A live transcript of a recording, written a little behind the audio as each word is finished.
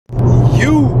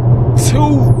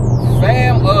YouTube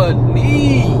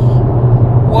family.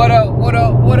 What up, what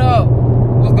up, what up?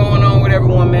 What's going on with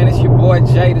everyone, man? It's your boy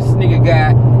Jay, the sneaker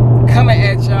guy, coming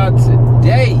at y'all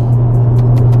today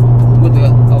with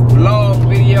a vlog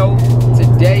video.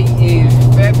 Today is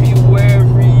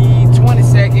February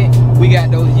 22nd. We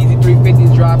got those Yeezy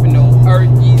 350s dropping, those Earth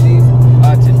Yeezys.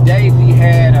 Today we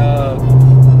had a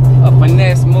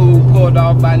finesse move pulled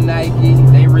off by Nike.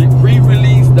 They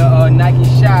re-released the Nike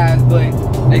Shies, but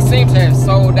they seem to have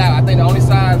sold out. I think the only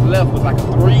size left was like a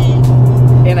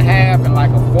 3.5 and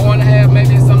like a 4.5,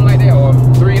 maybe something like that, or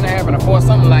 3.5 and a 4,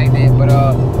 something like that.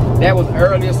 But that was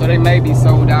earlier, so they may be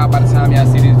sold out by the time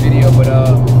y'all see this video. But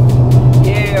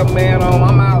yeah, man,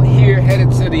 I'm out here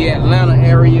headed to the Atlanta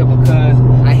area because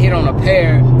I hit on a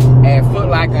pair at Foot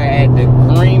Locker at the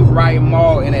Greenbrier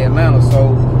Mall in Atlanta.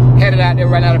 So headed out there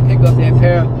right now to pick up that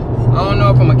pair. I don't know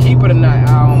if I'm gonna keep it or not.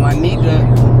 I need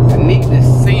to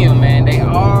see them, man. They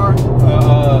are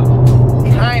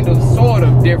kind of sort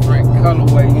of different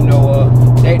colorway, you know.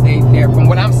 They're from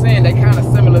what I'm saying, they kind of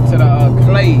similar to the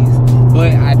clays,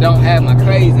 but I don't have my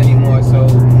clays anymore, so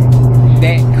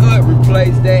that could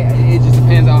replace that. It just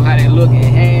depends on how they look in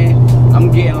hand.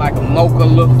 I'm getting like a mocha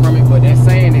look from it, but they're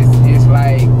saying it's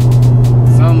like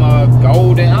some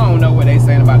golden. I don't know what they're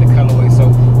saying about the colorway, so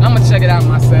I'm gonna check it out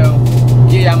myself,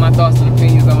 give y'all my thoughts and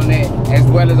opinions on that, as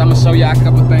well as I'm gonna show y'all a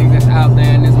couple things that's out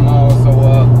there in this mall.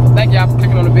 So thank y'all for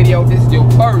clicking on the video. If this is your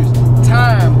first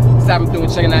time stopping through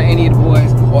and checking out any of the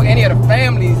boys or any of the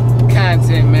family's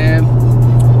content, man,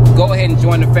 go ahead and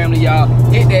join the family, y'all.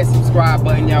 Hit that subscribe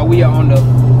button, y'all. We are on the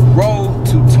road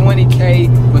to 20K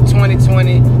for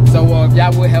 2020. So if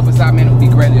y'all would help us out, man, it would be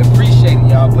greatly appreciated,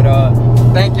 y'all. But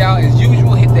thank y'all as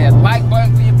usual. Hit that like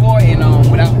button for your boy.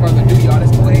 And without further ado, y'all,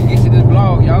 let's go ahead and get to this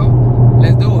vlog, y'all.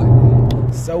 Let's do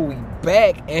it. So we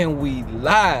back and we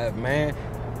live, man.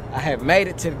 I have made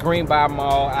it to the Greenbrier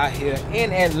Mall out here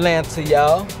in Atlanta,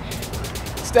 y'all.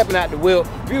 Stepping out the wheel.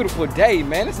 Beautiful day,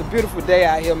 man. It's a beautiful day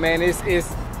out here, man. It's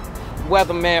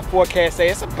weatherman forecast say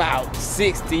it's about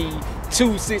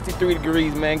 62, 63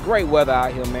 degrees, man. Great weather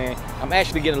out here, man. I'm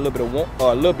actually getting a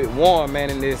little bit warm, man,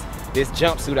 in this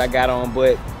jumpsuit I got on.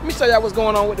 But let me show y'all what's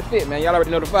going on with the fit, man. Y'all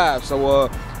already know the vibe. So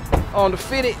on the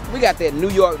fitted, we got that New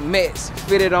York Mets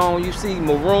fitted on. You see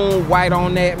maroon, white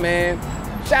on that, man.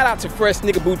 Shout out to Fresh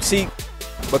Sneaker Boutique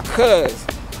because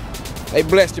they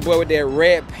blessed your boy with that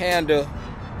Red Panda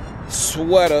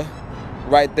sweater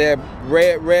right there.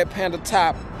 Red Panda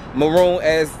top, maroon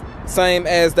same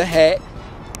as the hat.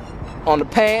 On the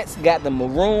pants, got the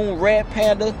maroon Red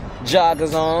Panda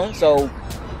joggers on. So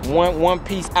one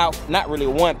piece out, not really a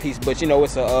one piece, but you know,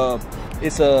 it's a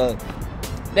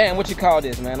damn, what you call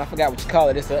this, man? I forgot what you call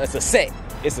it. It's a set.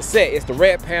 It's a set. It's the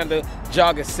Red Panda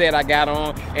jogger set I got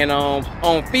on. And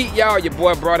on feet, y'all, your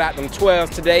boy brought out them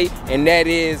 12s today, and that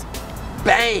is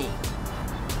bang,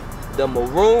 the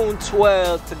maroon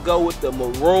 12s to go with the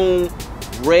maroon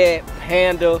Red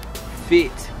Panda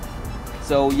fit.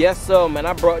 So yes sir, man,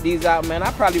 I brought these out, man.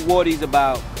 I probably wore these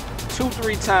about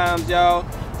 2-3 times, y'all.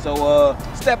 So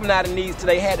stepping out in these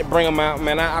today, had to bring them out,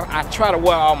 man. I try to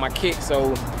wear all my kicks,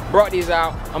 so brought these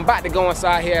out. I'm about to go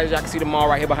inside here, as y'all can see the mall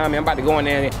right here behind me. I'm about to go in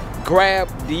there and grab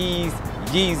these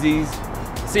Yeezys,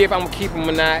 see if I'm gonna keep them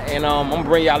or not, and I'm gonna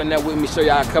bring y'all in there with me, show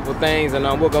y'all a couple things, and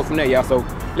we'll go from there, y'all. So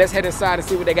let's head inside and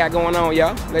see what they got going on,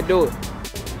 y'all. Let's do it.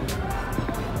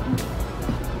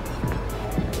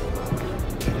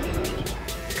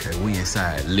 We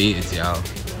inside Lids, y'all.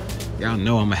 Y'all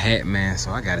know I'm a hat man,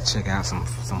 so I gotta check out some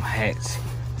hats.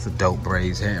 It's a dope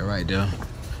Braves hat right there.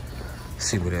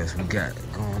 See what else we got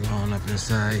going on up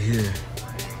inside here.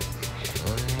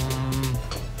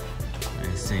 I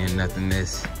ain't seeing nothing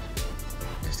that's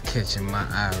catching my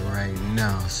eye right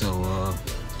now. So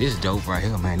this dope right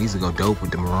here, man. These will go dope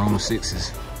with the maroon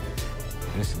 6s.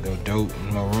 This will go dope.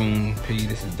 Maroon P,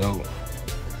 this is dope.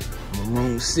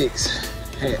 Maroon 6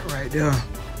 hat right there.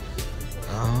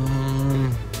 I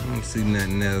don't see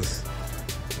nothing else.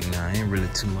 Nah, ain't really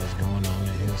too much going on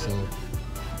in here, so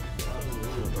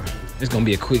it's gonna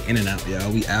be a quick in and out, y'all.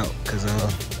 We out, cause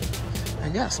I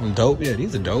got some dope. Yeah,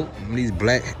 these are dope. These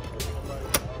black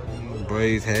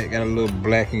Braves hat, got a little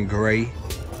black and gray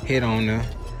head on there.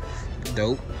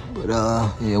 Dope. But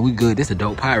yeah, we good. This is a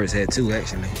dope Pirates hat too,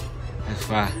 actually. That's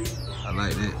fire. I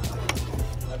like that.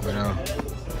 But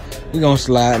we gonna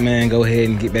slide, man. Go ahead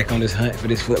and get back on this hunt for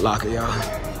this Foot Locker, y'all.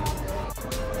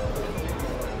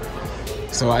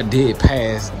 So I did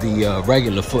pass the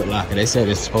regular Foot Locker. They said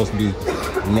it's supposed to be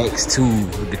next to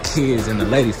the kids and the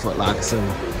lady Foot Locker, so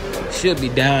should be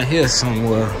down here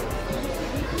somewhere.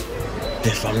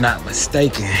 if I'm not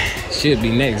mistaken. Should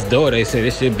be next door. They said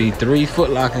it should be 3 Foot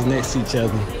Lockers next to each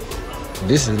other.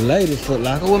 This is ladies' Foot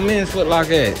Locker. What men's Foot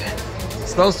Locker at?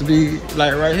 It's supposed to be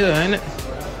like right here, ain't it?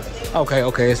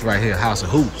 Okay, it's right here. House of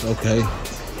Hoops. Okay.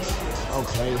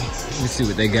 Let me see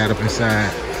what they got up inside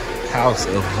House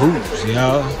of Hoops,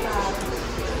 y'all.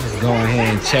 Let's go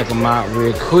ahead and check them out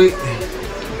real quick.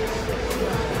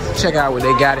 Check out what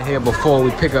they got in here before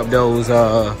we pick up those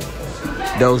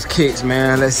kicks,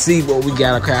 man. Let's see what we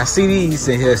got. Okay, I see these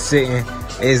in here sitting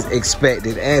as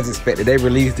expected. They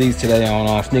released these today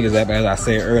on Sneakers app, as I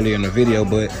said earlier in the video,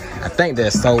 but I think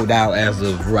they're sold out as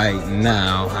of right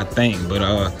now, I think.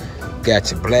 But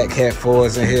got your black hat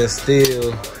fours in here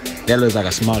still. That looks like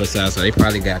a smaller size, so they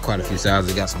probably got quite a few sizes.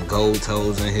 They got some gold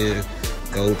toes in here,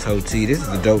 gold toe tee. This is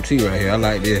a dope tee right here. I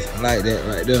like this. I like that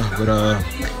right there. But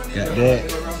got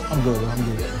that. I'm good.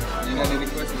 You got any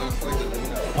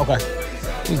questions? Okay.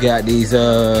 We got these,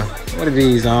 what are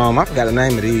these? I forgot the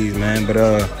name of these, man, but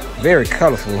very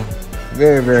colorful.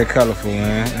 Very, very colorful,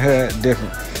 man.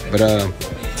 Different. But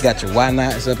got your Y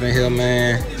knots up in here,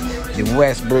 man. Your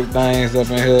Westbrook things up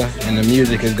in here. And the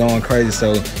music is going crazy,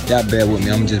 so y'all bear with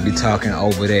me. I'm just be talking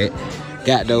over that.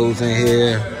 Got those in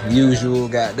here. Usual,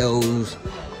 got those.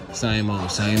 Same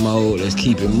old. Let's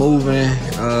keep it moving.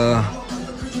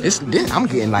 I'm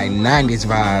getting like 90s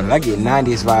vibes. I get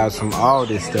 90s vibes from all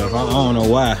this stuff. I don't know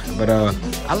why, but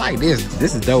I like this.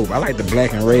 This is dope. I like the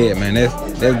black and red, man.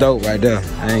 That's dope right there.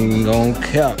 I ain't gonna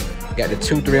cap. Got the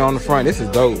 2-3 on the front. This is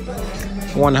dope.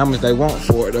 I wonder how much they want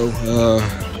for it though.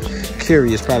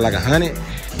 Curious, probably like 100.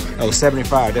 Oh,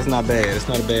 75. That's not bad. That's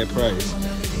not a bad price.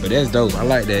 But that's dope. I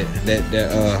like that.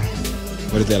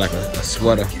 What is that? Like a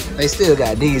sweater. They still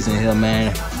got these in here,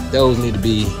 man. Those need to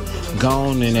be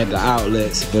gone and at the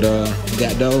outlets, but we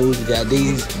got those, we got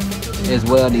these as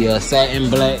well, the satin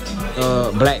black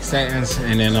satins,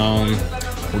 and then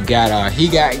we got He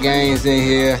Got Games in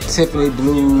here, Tiffany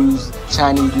Blues,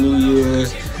 Chinese New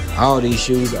Year's. All these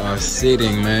shoes are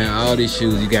sitting, man. All these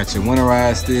shoes, you got your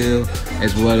winterized still,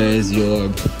 as well as your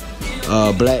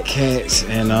black cats,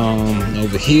 and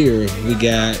over here we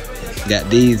got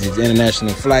these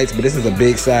international flights, but this is a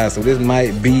big size, so this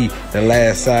might be the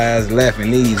last size left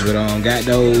in these. But got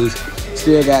those,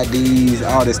 still got these,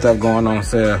 all this stuff going on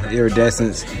sale.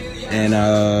 Iridescence and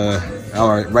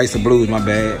or Racer Blues, my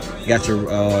bad. Got your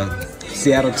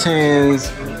Seattle 10s,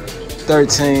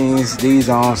 13s. These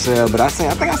are on sale, but I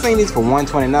think I seen these for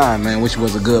 $129, man, which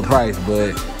was a good price.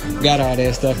 But got all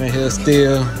that stuff in here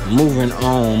still. Moving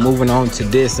on to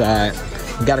this side.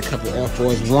 Got a couple Air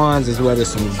Force Ones, as well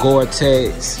as some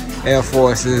Gore-Tex Air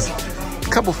Forces. A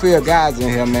couple Field Guides in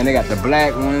here, man. They got the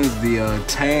black ones, the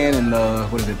tan, and the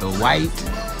white.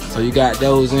 So you got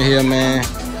those in here, man.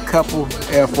 Couple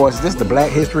Air Forces. This is the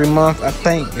Black History Month, I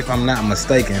think, if I'm not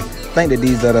mistaken. I think that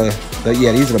these are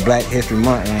these are the Black History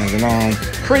Month ones, and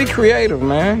pretty creative,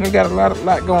 man. They got a lot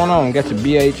going on. Got your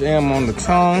BHM on the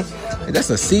tongue. That's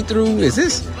a see-through. Is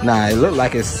this? Nah, it look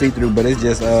like it's see-through, but it's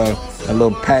just a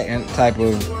little patent type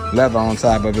of leather on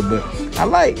top of it. But I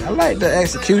like the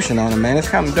execution on it, man. It's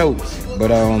kind of dope.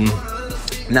 But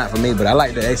not for me, but I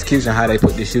like the execution, how they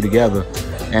put this shoe together.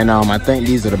 And I think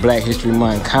these are the Black History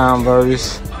Month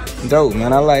Converse. Dope,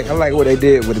 man. I like what they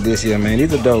did with it this year, man.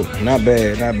 These are dope. Not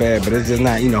bad. But it's just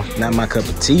not, not my cup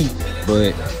of tea.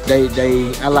 But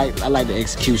I like the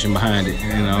execution behind it.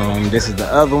 And this is the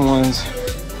other ones.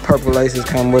 Purple laces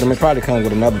come with them. It probably comes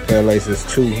with another pair of laces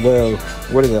too. Well,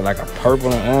 what is it, like a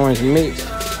purple and orange mix?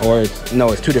 Or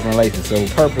no, it's 2 different laces. So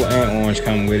purple and orange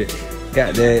come with it.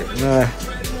 Got that.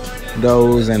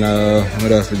 Those, and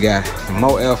what else we got? Some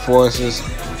more Air Forces.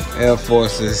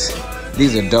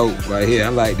 These are dope right here. I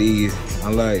like these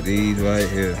right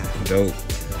here. Dope.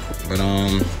 But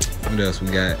what else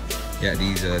we got? Got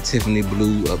these Tiffany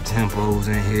blue up tempos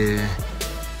in here.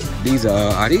 These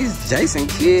are these Jason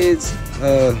Kids?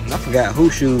 I forgot who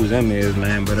shoes them is,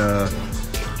 man. But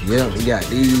yeah, we got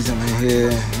these in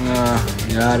here.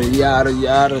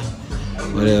 Yada.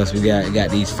 What else we got? We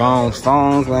got these phones,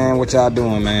 man. What y'all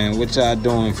doing, man? What y'all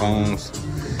doing, phones?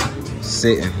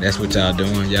 Sitting. That's what y'all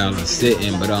doing. Y'all are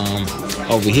sitting. But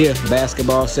over here,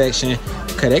 basketball section.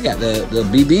 Okay, they got the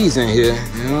BBs in here.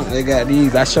 They got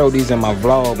these. I showed these in my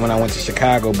vlog when I went to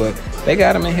Chicago, but they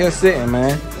got them in here sitting,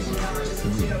 man.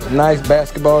 Nice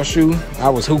basketball shoe. I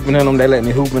was hooping in them. They let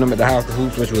me hoop in them at the House of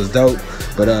Hoops, which was dope.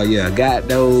 But yeah, got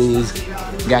those.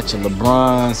 Got your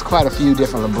LeBrons. Quite a few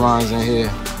different LeBrons in here.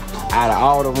 Out of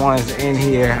all the ones in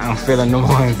here, I'm feeling the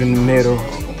ones in the middle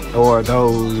or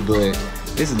those. But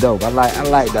this is dope. I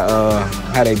like the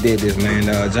how they did this, man.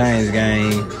 The James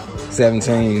Game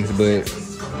 17s, but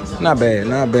not bad.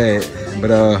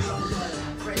 But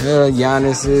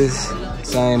Giannis is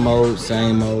same old.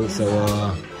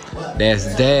 So that's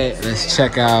that. Let's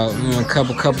check out a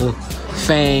couple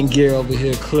fan gear over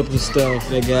here, Clipper stuff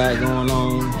they got going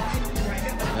on.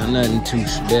 Nothing too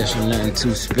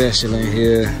special in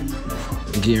here.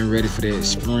 Getting ready for that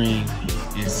spring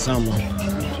and summer.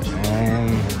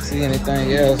 See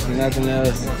anything else? Nothing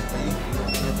else.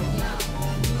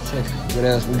 Check what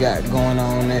else we got going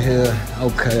on in here.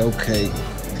 Okay.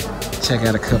 Check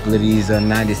out a couple of these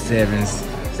 97s.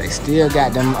 They still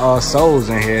got them soles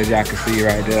in here, as y'all can see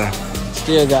right there.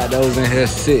 Still got those in here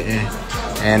sitting.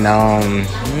 And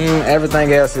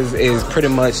everything else is pretty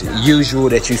much usual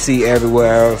that you see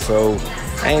everywhere. So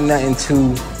ain't nothing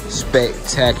too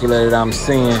spectacular that I'm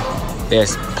seeing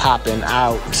that's popping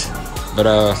out.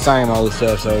 But same old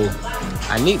stuff. So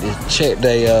I need to check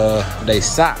they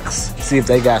socks. See if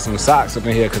they got some socks up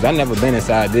in here, because I never been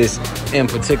inside this in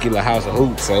particular House of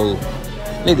Hoops. So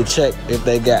need to check if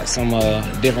they got some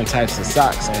different types of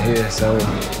socks in here. So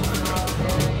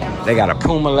they got a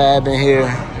Puma lab in here.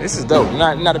 This is dope.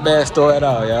 Not a bad store at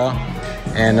all, y'all.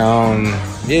 And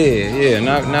yeah,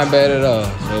 not bad at all.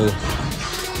 So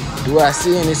do I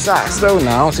see any socks though?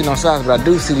 No, I don't see no socks, but I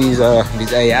do see these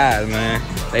AIs, man.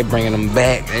 They bringing them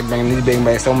back. They bringing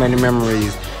back so many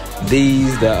memories.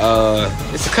 These,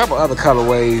 it's a couple other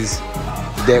colorways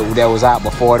that was out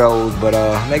before those, but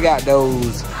they got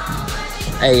those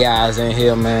AIs in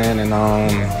here, man. And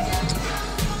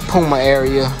Puma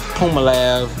area, Puma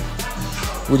lab.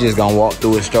 We're just gonna walk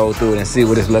through it, stroll through it, and see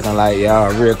what it's looking like,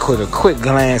 y'all. Real quick, a quick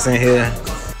glance in here.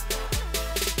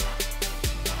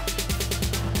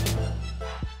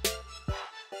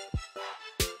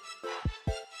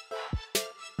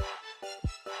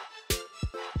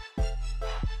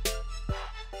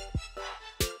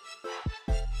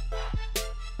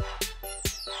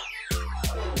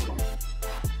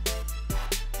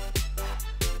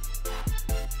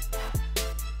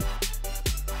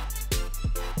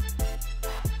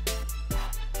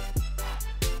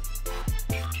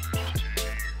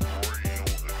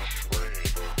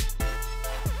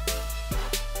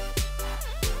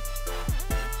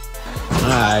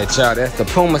 Alright, y'all, that's the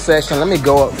Puma section. Let me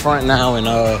go up front now and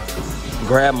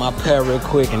grab my pair real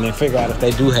quick, and then figure out if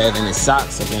they do have any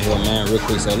socks up in here, man, real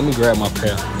quick. So let me grab my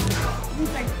pair.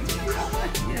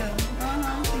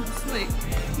 Slick.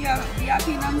 You got a VIP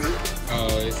number?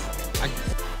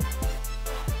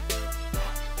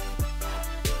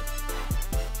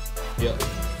 Yep. Can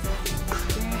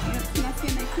I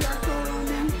send that QR code on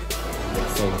there?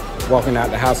 So walking out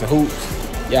the House of Hoops,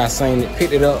 y'all seen it,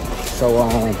 picked it up. So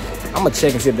I'm gonna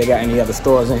check and see if they got any other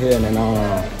stores in here, and then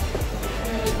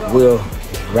we'll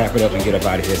wrap it up and get up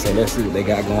out of here. So let's see what they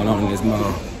got going on in this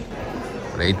mall.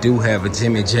 They do have a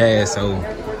Jimmy Jazz, so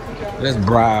let's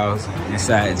browse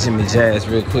inside Jimmy Jazz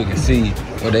real quick and see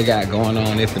what they got going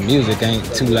on, if the music ain't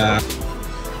too loud.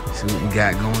 See what we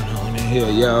got going on in here,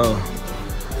 y'all.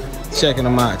 Checking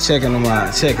them out.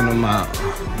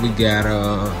 We got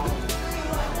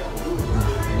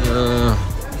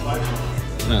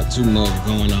not too much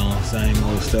going on. Same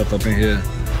old stuff up in here.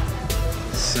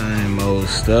 Same old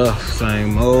stuff.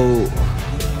 Same old.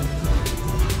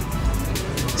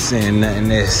 Seeing nothing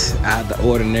that's out the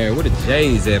ordinary. Where the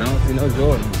J's at? I don't see no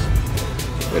Jordans.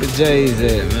 Where the J's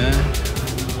at, man? I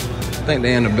think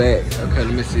they in the back. Okay,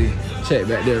 let me see. Check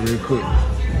back there real quick.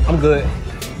 I'm good.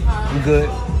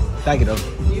 Thank you, though.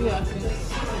 You welcome.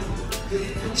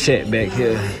 Check back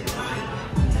here.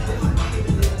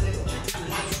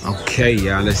 Okay,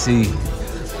 y'all, let's see.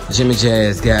 Jimmy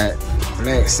Jazz got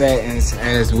black satins,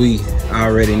 as we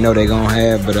already know they're gonna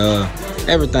have, but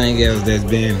everything else that's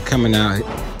been coming out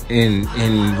in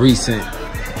recent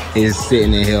is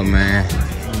sitting in here, man.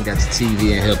 Got the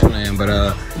TV in here playing,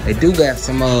 but they do got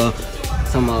some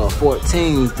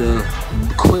 14s, the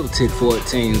quilted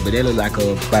 14s, but they look like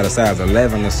about a size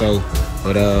 11 or so.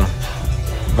 But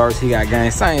verse he got game,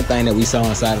 same thing that we saw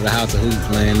inside of the House of Hoops,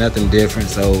 man. Nothing different.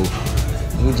 So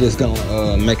we just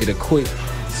gonna make it a quick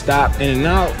stop in and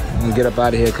out and get up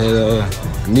out of here, cause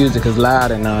music is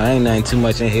loud and ain't nothing too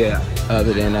much in here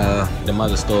other than the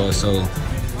mother stores. So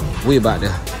we about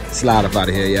to slide up out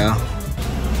of here, y'all.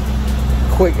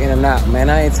 Quick in and out, man.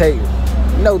 I ain't take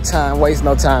no time, waste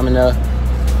no time in there.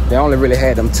 They only really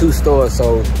had them 2 stores,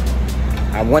 so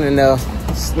I went in there,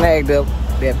 snagged up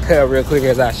that pair real quick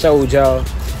as I showed y'all.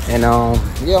 And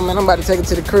yeah, man, I'm about to take it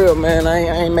to the crib, man. I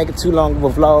ain't making too long of a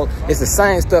vlog. It's the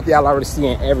same stuff y'all already see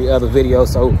in every other video,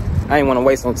 so I ain't want to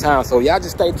waste no time. So y'all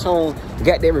just stay tuned.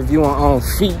 Got that review on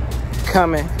feet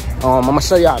coming. I'm gonna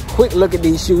show y'all a quick look at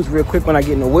these shoes real quick when I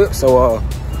get in the whip. So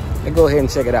let's go ahead and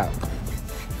check it out.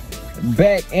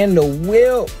 Back in the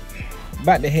whip.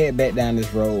 about to head back down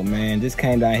this road, man. Just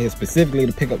came down here specifically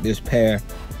to pick up this pair.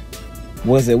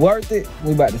 Was it worth it?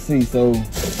 We about to see. So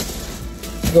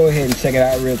go ahead and check it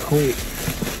out real quick.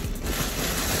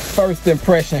 First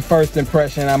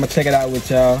impression. I'ma check it out with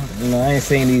y'all. You know, I ain't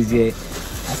seen these yet.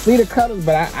 I see the colors,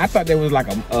 but I thought there was like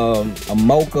a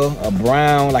mocha, a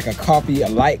brown, like a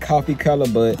light coffee color,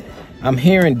 but I'm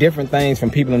hearing different things from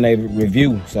people in their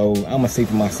review, so I'm gonna see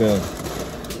for myself.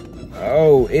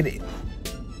 Oh, it's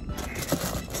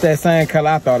that same color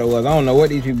I thought it was. I don't know what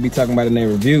these people be talking about in their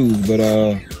reviews, but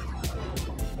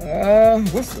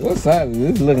what size is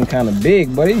this? Looking kind of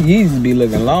big, but it Yeezy be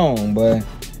looking long, but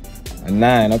a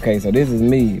 9. Okay, so this is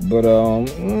me, but what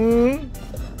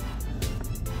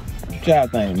y'all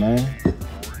think, man?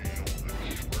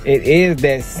 It is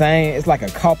that same, it's like a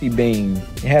coffee bean.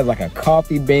 It has like a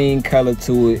coffee bean color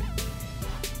to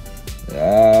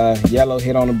it. Yellow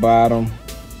hit on the bottom.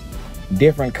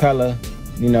 Different color,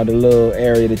 you know, the little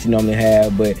area that you normally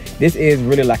have, but this is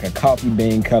really like a coffee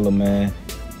bean color, man.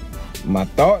 My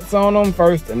thoughts on them,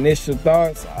 first initial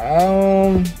thoughts,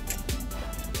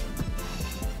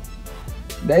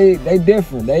 they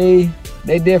different.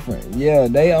 They different. Yeah,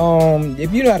 they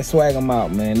if you know how to swag them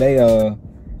out, man, they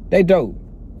dope.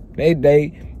 They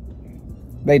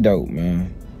dope,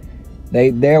 man.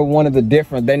 They're one of the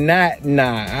different. They're not.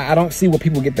 I don't see where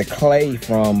people get the clay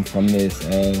from this.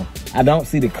 I don't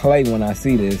see the clay when I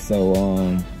see this.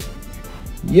 So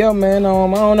yeah, man. I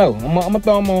don't know. I'm gonna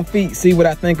throw them on feet, see what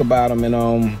I think about them, and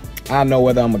I know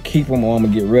whether I'm gonna keep them or I'm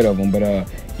gonna get rid of them. But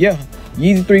yeah,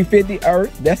 Yeezy 350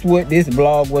 Earth. That's what this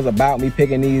vlog was about. Me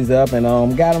picking these up and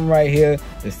got them right here.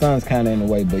 The sun's kind of in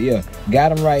the way, but yeah,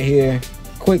 got them right here.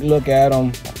 Quick look at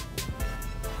them.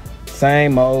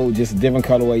 Same mode, just a different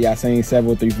colorway. Y'all seen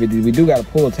several 350s. We do got a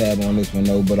pull tab on this one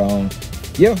though, but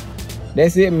yeah,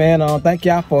 that's it, man. Thank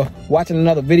y'all for watching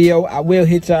another video. I will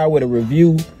hit y'all with a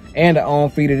review and an on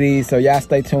feed of these, so y'all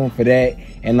stay tuned for that.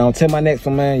 And until my next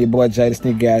one, man, your boy Jay the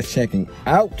Sneaker Guy is checking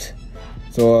out.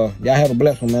 So y'all have a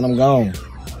blessed one, man. I'm gone.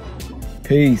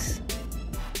 Peace.